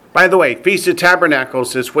 by the way, Feast of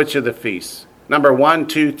Tabernacles is which of the feasts? Number 1,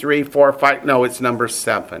 2, 3, 4, 5. No, it's number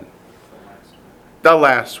 7. The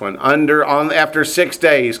last one. After 6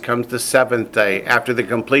 days comes the 7th day. After the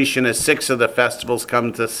completion of 6 of the festivals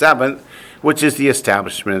comes the 7th, which is the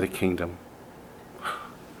establishment of the kingdom.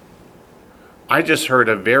 I just heard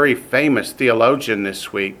a very famous theologian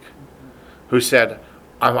this week who said,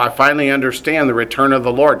 I finally understand the return of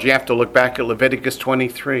the Lord. You have to look back at Leviticus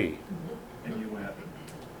 23.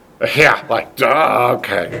 Yeah,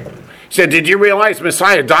 okay. He said, did you realize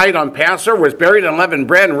Messiah died on Passover, was buried in unleavened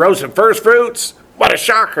bread, and rose of first fruits? What a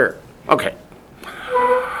shocker. Okay.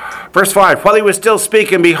 Verse 5, while he was still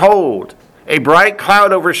speaking, behold, a bright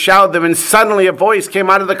cloud overshadowed them, and suddenly a voice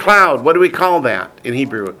came out of the cloud. What do we call that in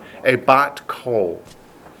Hebrew? A bat kol.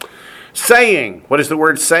 Saying, what does the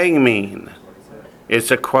word saying mean?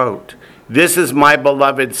 It's a quote. This is my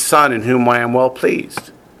beloved Son in whom I am well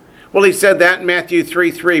pleased. Well, he said that in Matthew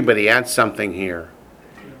 3:3, but he adds something here.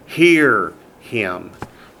 Hear him.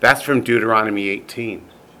 That's from Deuteronomy 18.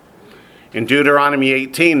 In Deuteronomy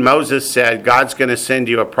 18, Moses said, God's going to send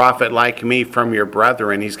you a prophet like me from your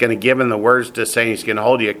brethren. He's going to give him the words to say. He's going to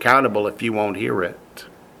hold you accountable if you won't hear it.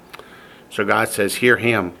 So God says, hear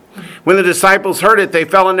him. When the disciples heard it, they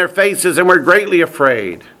fell on their faces and were greatly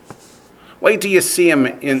afraid. Wait till you see them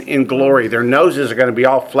in glory. Their noses are going to be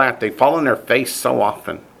all flat. They fall on their face so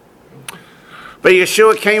often. But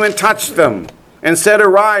Yeshua came and touched them and said,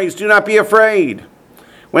 arise, do not be afraid.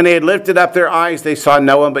 When they had lifted up their eyes, they saw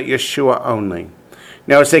no one but Yeshua only.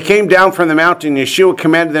 Now as they came down from the mountain, Yeshua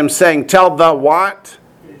commanded them, saying, tell the what?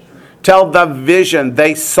 Tell the vision.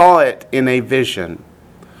 They saw it in a vision.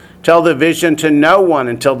 Tell the vision to no one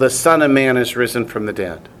until the Son of Man is risen from the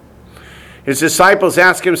dead. His disciples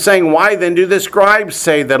asked him, saying, why then do the scribes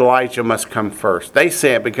say that Elijah must come first? They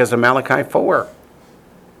say it because of Malachi 4.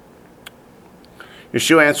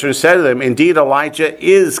 Yeshua answered and said to them, indeed, Elijah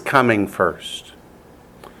is coming first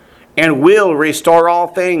and will restore all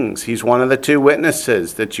things. He's one of the two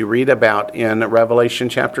witnesses that you read about in Revelation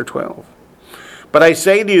chapter 12. But I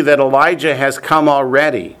say to you that Elijah has come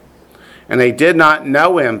already, and they did not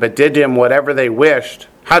know him, but did to him whatever they wished.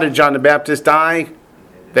 How did John the Baptist die?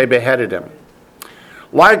 They beheaded him.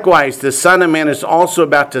 Likewise, the Son of Man is also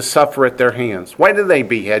about to suffer at their hands. Why did they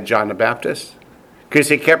behead John the Baptist? Because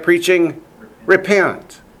he kept preaching,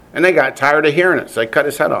 repent. And they got tired of hearing it, so they cut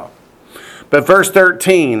his head off. But verse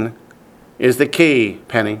 13 is the key,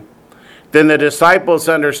 Penny. Then the disciples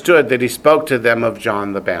understood that he spoke to them of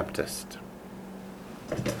John the Baptist.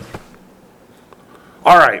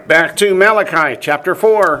 All right, back to Malachi chapter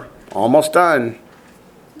 4. Almost done.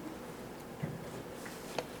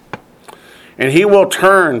 And he will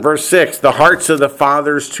turn, verse 6, the hearts of the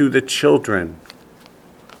fathers to the children.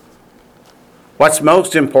 What's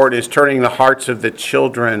most important is turning the hearts of the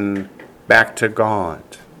children back to God.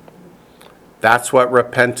 That's what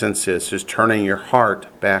repentance is turning your heart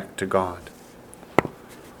back to God.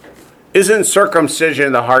 Isn't circumcision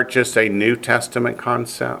of the heart just a New Testament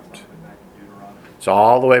concept? It's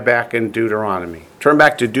all the way back in Deuteronomy. Turn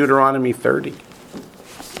back to Deuteronomy 30.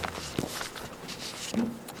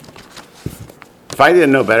 If I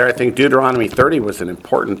didn't know better, I think Deuteronomy 30 was an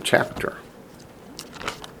important chapter.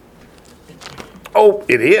 Oh,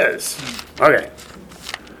 it is. Okay.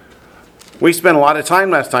 We spent a lot of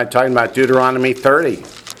time last night talking about Deuteronomy 30.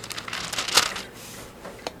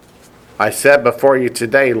 I set before you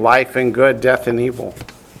today life and good, death and evil.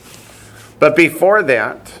 But before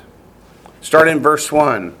that, start in verse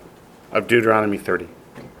 1 of Deuteronomy 30.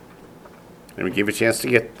 Let me give you a chance to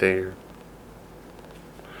get there.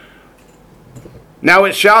 Now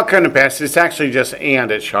it shall come to pass, it's actually just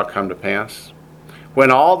and it shall come to pass,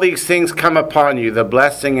 when all these things come upon you, the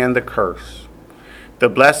blessing and the curse. The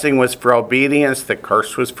blessing was for obedience, the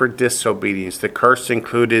curse was for disobedience. The curse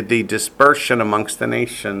included the dispersion amongst the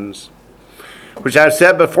nations, which I have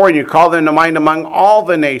said before, and you call them to mind among all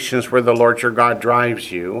the nations where the Lord your God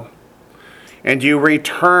drives you, and you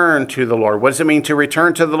return to the Lord. What does it mean to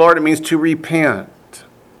return to the Lord? It means to repent.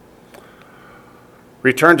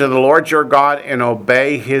 Return to the Lord your God and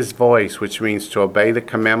obey his voice, which means to obey the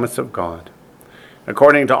commandments of God.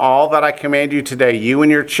 According to all that I command you today, you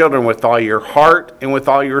and your children with all your heart and with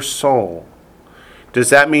all your soul. Does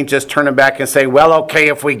that mean just turning back and say, well, okay,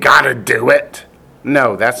 if we got to do it?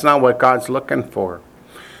 No, that's not what God's looking for.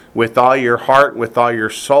 With all your heart, with all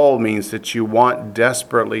your soul means that you want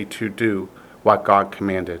desperately to do what God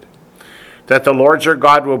commanded. That the Lord your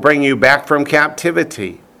God will bring you back from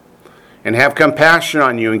captivity and have compassion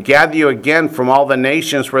on you and gather you again from all the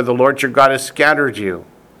nations where the Lord your God has scattered you.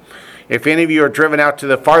 If any of you are driven out to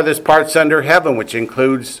the farthest parts under heaven, which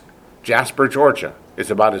includes Jasper, Georgia,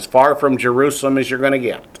 it's about as far from Jerusalem as you're going to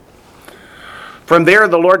get. From there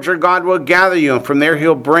the Lord your God will gather you, and from there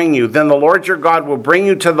he'll bring you. Then the Lord your God will bring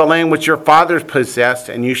you to the land which your fathers possessed,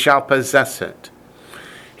 and you shall possess it.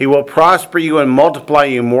 He will prosper you and multiply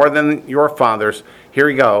you more than your fathers. Here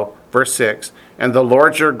we go, verse 6. And the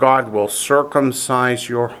Lord your God will circumcise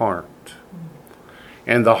your heart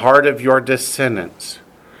and the heart of your descendants,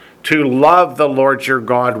 to love the Lord your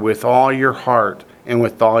God with all your heart and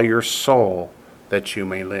with all your soul, that you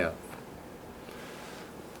may live.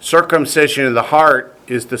 Circumcision of the heart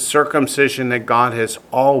is the circumcision that God has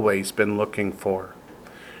always been looking for.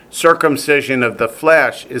 Circumcision of the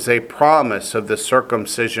flesh is a promise of the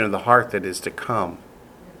circumcision of the heart that is to come.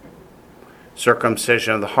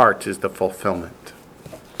 Circumcision of the heart is the fulfillment.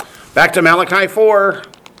 Back to Malachi 4.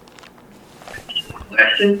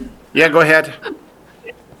 Question. Yeah, go ahead.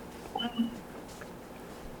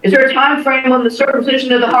 Is there a time frame on the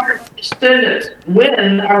circumcision of the heart of descendants?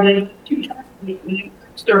 When are they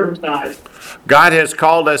circumcised? God has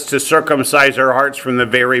called us to circumcise our hearts from the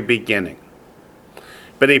very beginning.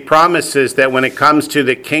 But he promises that when it comes to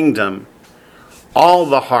the kingdom, all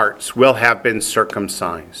the hearts will have been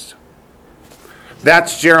circumcised.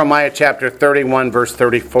 That's Jeremiah chapter 31, verse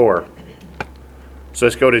 34. So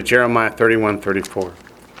let's go to Jeremiah 31, 34.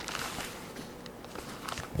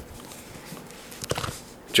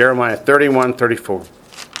 Jeremiah 31, 34.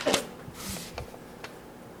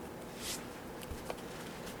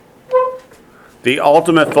 The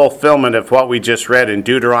ultimate fulfillment of what we just read in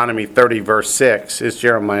Deuteronomy 30, verse 6 is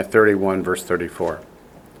Jeremiah 31, verse 34.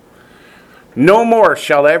 No more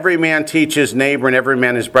shall every man teach his neighbor and every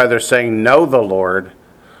man his brother, saying, Know the Lord,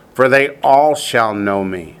 for they all shall know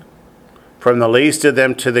me. From the least of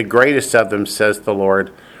them to the greatest of them, says the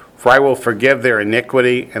Lord, for I will forgive their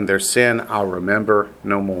iniquity and their sin I'll remember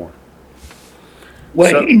no more.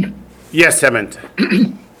 Wayne, So, yes, Emmett.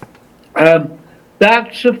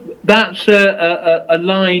 that's a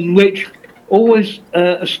line which always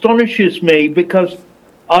astonishes me, because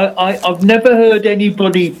I've never heard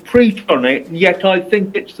anybody preach on it, and yet I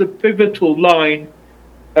think it's the pivotal line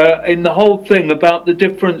in the whole thing about the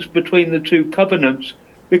difference between the two covenants,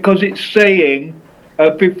 because it's saying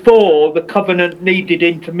before the covenant needed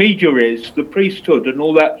intermediaries, the priesthood and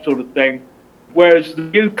all that sort of thing, whereas the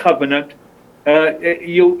new covenant,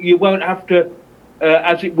 you won't have to,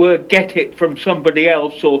 as it were, get it from somebody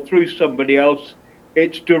else or through somebody else.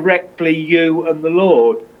 It's directly you and the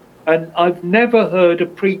Lord. And I've never heard a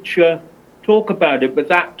preacher talk about it, but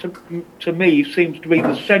that to me seems to be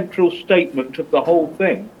the central statement of the whole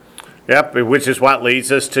thing. Yep, which is what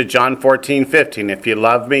leads us to John 14:15. If you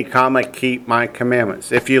love me, keep my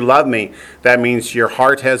commandments. If you love me, that means your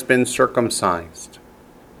heart has been circumcised.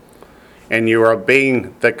 And you are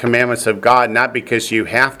obeying the commandments of God, not because you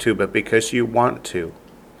have to, but because you want to.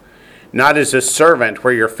 Not as a servant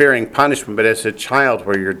where you're fearing punishment, but as a child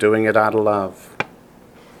where you're doing it out of love.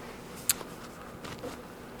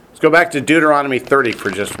 Let's go back to Deuteronomy 30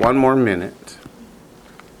 for just one more minute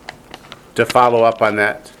to follow up on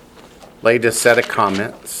that latest set of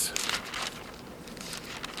comments.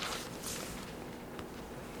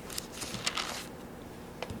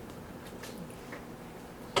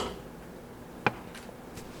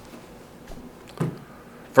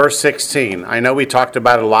 Verse 16. I know we talked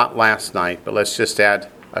about it a lot last night, but let's just add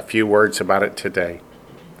a few words about it today.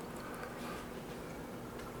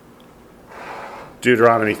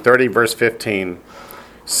 Deuteronomy 30, verse 15.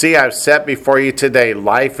 See, I've set before you today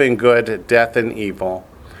life and good, death and evil,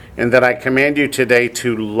 and that I command you today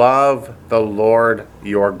to love the Lord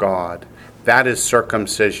your God. That is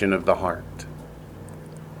circumcision of the heart.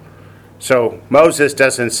 So Moses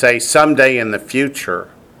doesn't say someday in the future,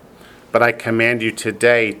 but I command you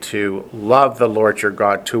today to love the Lord your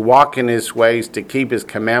God, to walk in his ways, to keep his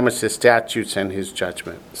commandments, his statutes, and his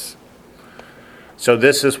judgments. So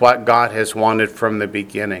this is what God has wanted from the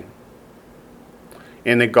beginning.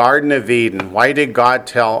 In the Garden of Eden, why did God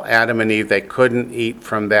tell Adam and Eve they couldn't eat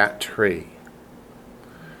from that tree?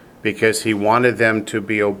 Because he wanted them to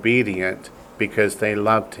be obedient because they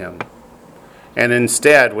loved him. And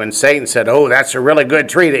instead, when Satan said, oh, that's a really good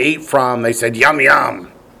tree to eat from, they said, yum,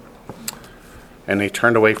 yum. And they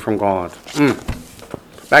turned away from God.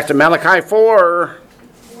 Back to Malachi 4.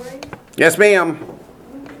 Yes, ma'am.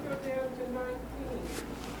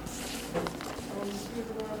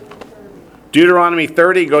 Deuteronomy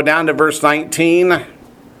 30, go down to verse 19. And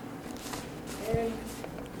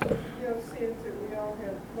you'll see that we all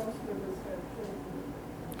have, most of us have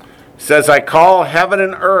children. Says, I call heaven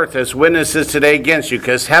and earth as witnesses today against you,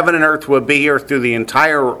 because heaven and earth will be here through the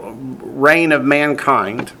entire reign of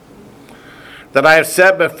mankind, that I have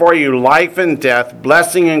set before you life and death,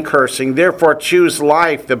 blessing and cursing. Therefore choose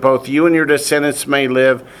life, that both you and your descendants may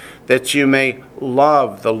live, that you may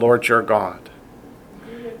love the Lord your God,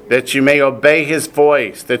 that you may obey his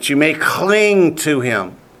voice, that you may cling to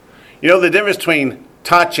him. You know the difference between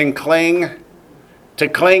touch and cling? To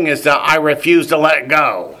cling is that I refuse to let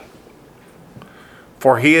go.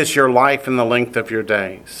 For he is your life and the length of your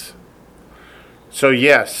days. So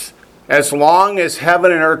yes, as long as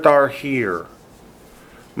heaven and earth are here,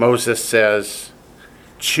 Moses says,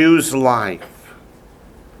 choose life.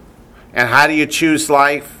 And how do you choose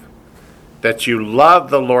life? That you love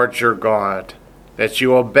the Lord your God, that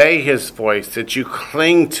you obey his voice, that you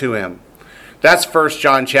cling to him. That's 1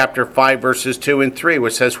 John chapter 5, verses 2 and 3,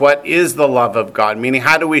 which says, what is the love of God? Meaning,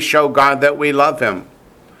 how do we show God that we love him?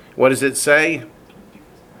 What does it say?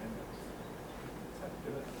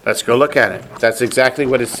 Let's go look at it. That's exactly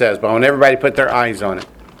what it says. But I want everybody to put their eyes on it.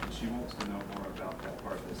 She wants to know more about that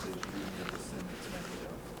part that says you and your descendants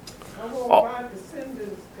may live. I want my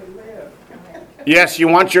descendants to live. Yes, you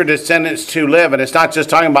want your descendants to live. And it's not just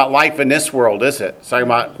talking about life in this world, is it? It's talking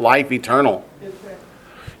about life eternal.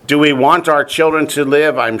 Do we want our children to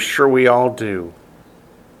live? I'm sure we all do.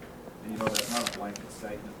 And that's not a blanket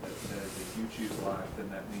statement that says if you choose life, then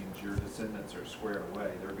that means your descendants are squared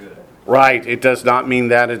away. They're good. Right. It does not mean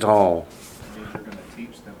that at all. It means you're going to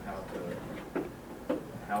teach them how to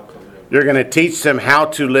live. You're going to teach them how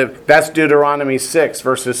to live. That's Deuteronomy 6,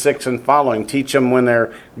 verses 6 and following. Teach them when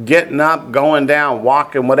they're getting up, going down,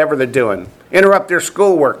 walking, whatever they're doing. Interrupt their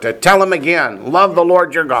schoolwork to tell them again, love the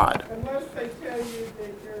Lord your God. Unless they tell you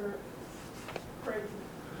that you're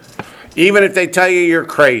crazy. Even if they tell you you're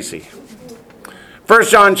crazy. 1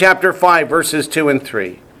 John chapter 5, verses 2 and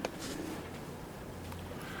 3.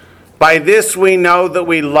 By this we know that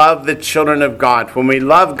we love the children of God, when we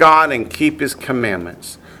love God and keep his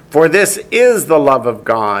commandments. For this is the love of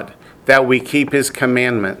God, that we keep his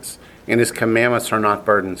commandments, and his commandments are not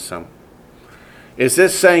burdensome. Is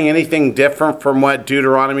this saying anything different from what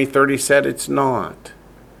Deuteronomy 30 said? It's not.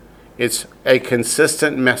 It's a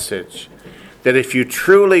consistent message that if you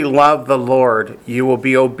truly love the Lord, you will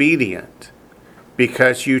be obedient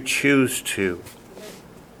because you choose to.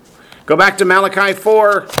 Go back to Malachi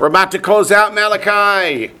 4. We're about to close out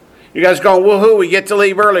Malachi. You guys going, woohoo, we get to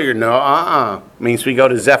leave earlier. No, means we go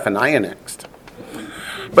to Zephaniah next.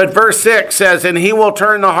 But verse 6 says, and he will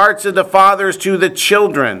turn the hearts of the fathers to the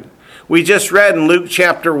children. We just read in Luke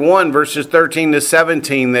chapter 1, verses 13 to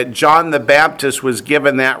 17, that John the Baptist was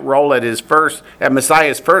given that role at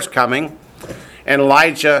Messiah's first coming. And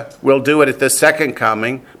Elijah will do it at the second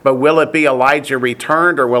coming. But will it be Elijah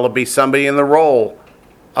returned, or will it be somebody in the role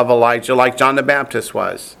of Elijah like John the Baptist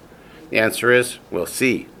was? The answer is, we'll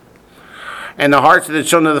see. And the hearts of the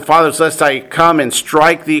children of the fathers, lest I come and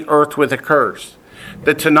strike the earth with a curse.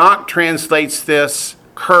 The Tanakh translates this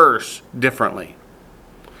curse differently,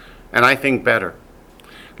 and I think better.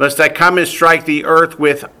 Lest I come and strike the earth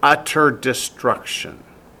with utter destruction.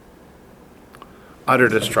 Utter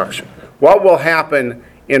destruction. What will happen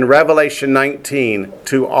in Revelation 19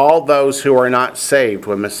 to all those who are not saved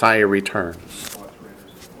when Messiah returns?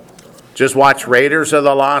 Just watch Raiders of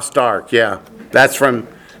the Lost Ark. Yeah, that's from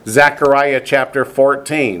Zechariah chapter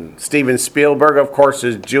 14. Steven Spielberg, of course,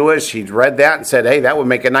 is Jewish. He'd read that and said, hey, that would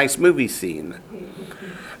make a nice movie scene.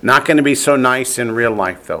 Not going to be so nice in real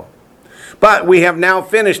life, though. But we have now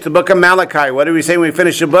finished the book of Malachi. What do we say when we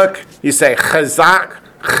finish the book? You say, Chazak,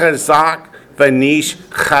 Chazak, Vanish,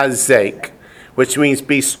 Chazek, which means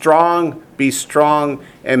be strong,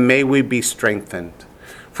 and may we be strengthened.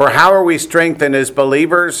 For how are we strengthened as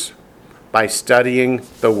believers? By studying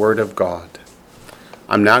the Word of God.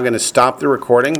 I'm now going to stop the recording.